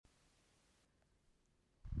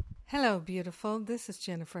Hello, beautiful. This is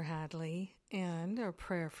Jennifer Hadley, and our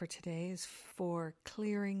prayer for today is for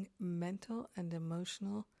clearing mental and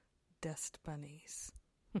emotional dust bunnies.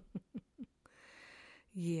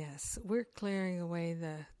 Yes, we're clearing away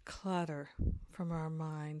the clutter from our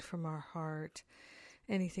mind, from our heart,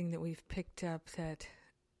 anything that we've picked up that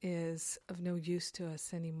is of no use to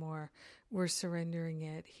us anymore. We're surrendering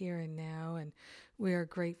it here and now, and we are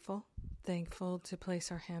grateful, thankful to place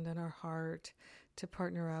our hand on our heart, to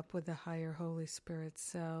partner up with the higher Holy Spirit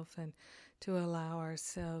self, and to allow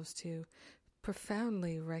ourselves to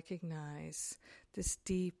profoundly recognize this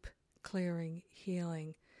deep clearing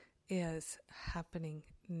healing is happening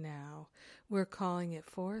now. We're calling it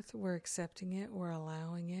forth, we're accepting it, we're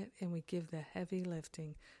allowing it, and we give the heavy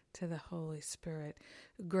lifting to the Holy Spirit.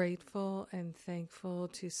 Grateful and thankful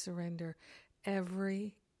to surrender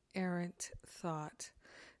every errant thought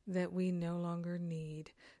that we no longer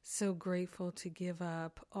need. So grateful to give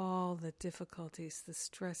up all the difficulties, the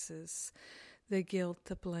stresses, the guilt,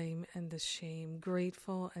 the blame, and the shame.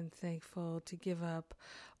 Grateful and thankful to give up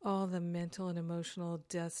all the mental and emotional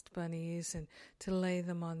dust bunnies and to lay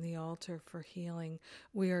them on the altar for healing.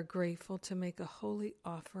 We are grateful to make a holy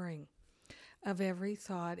offering of every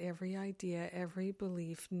thought, every idea, every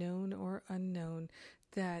belief, known or unknown,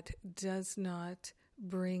 that does not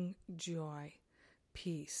bring joy,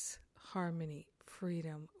 peace, harmony,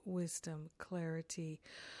 freedom, wisdom, clarity.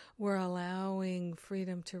 We're allowing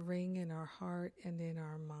freedom to ring in our heart and in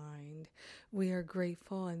our mind. We are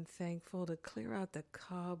grateful and thankful to clear out the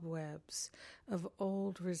cobwebs of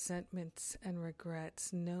old resentments and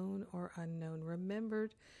regrets, known or unknown,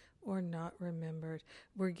 remembered or not remembered.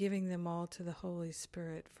 We're giving them all to the Holy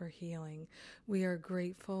Spirit for healing. We are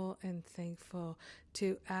grateful and thankful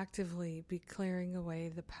to actively be clearing away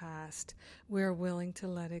the past. We're willing to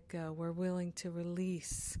let it go. We're willing to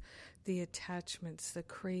release the attachments, the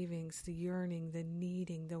cravings, the yearning, the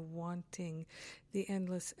needing, the wanting, the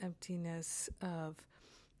endless emptiness of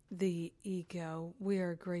the ego. We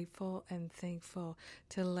are grateful and thankful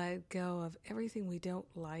to let go of everything we don't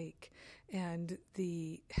like and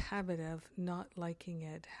the habit of not liking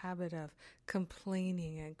it, habit of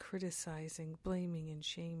complaining and criticizing, blaming and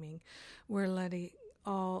shaming. We're letting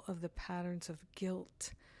all of the patterns of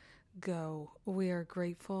guilt go. We are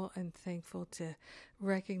grateful and thankful to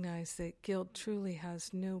recognize that guilt truly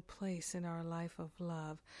has no place in our life of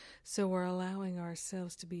love. So we're allowing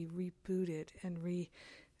ourselves to be rebooted and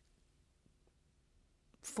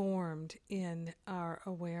formed in our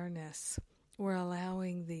awareness. We're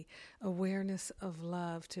allowing the awareness of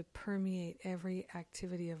love to permeate every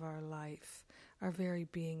activity of our life, our very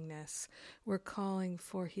beingness. We're calling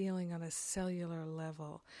for healing on a cellular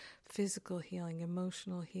level, physical healing,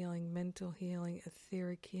 emotional healing, mental healing,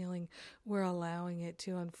 etheric healing. We're allowing it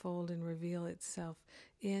to unfold and reveal itself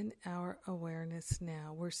in our awareness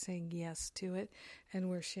now. We're saying yes to it, and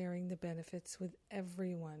we're sharing the benefits with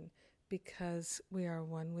everyone, because we are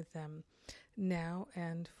one with them now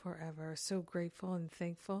and forever. So grateful and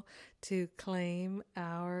thankful to claim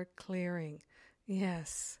our clearing.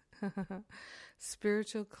 Yes,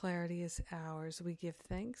 spiritual clarity is ours. We give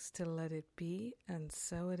thanks to let it be, and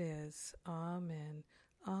so it is. Amen,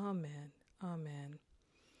 amen, amen.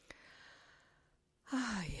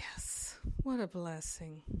 Ah, yes, what a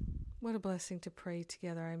blessing. What a blessing to pray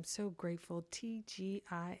together. I'm so grateful.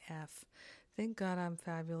 TGIF. Thank God I'm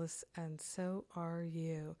fabulous, and so are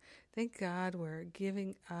you. Thank God we're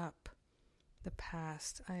giving up the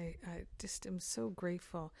past. I just am so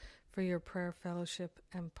grateful for your prayer fellowship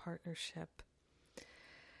and partnership.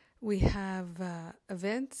 We have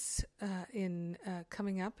events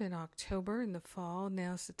coming up in October in the fall.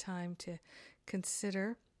 Now's the time to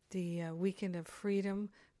consider the Weekend of Freedom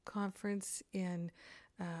conference in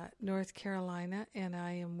North Carolina, and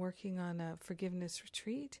I am working on a forgiveness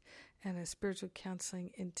retreat and a spiritual counseling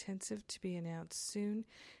intensive to be announced soon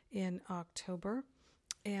in October.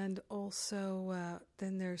 And also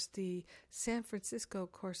then there's the San Francisco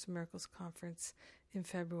Course in Miracles conference in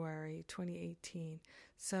February 2018.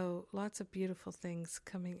 So lots of beautiful things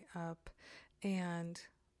coming up, and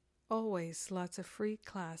always lots of free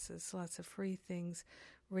classes, lots of free things,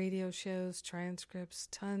 radio shows, transcripts,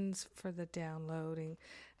 tons for the downloading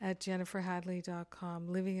at jenniferhadley.com,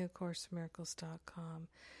 livingacourseofmiracles.com.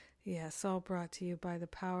 Yes, all brought to you by the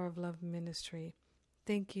Power of Love Ministry.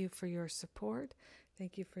 Thank you for your support.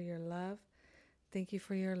 Thank you for your love. Thank you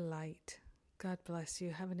for your light. God bless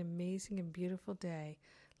you. Have an amazing and beautiful day,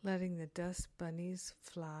 letting the dust bunnies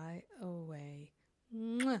fly away.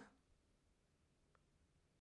 Mwah!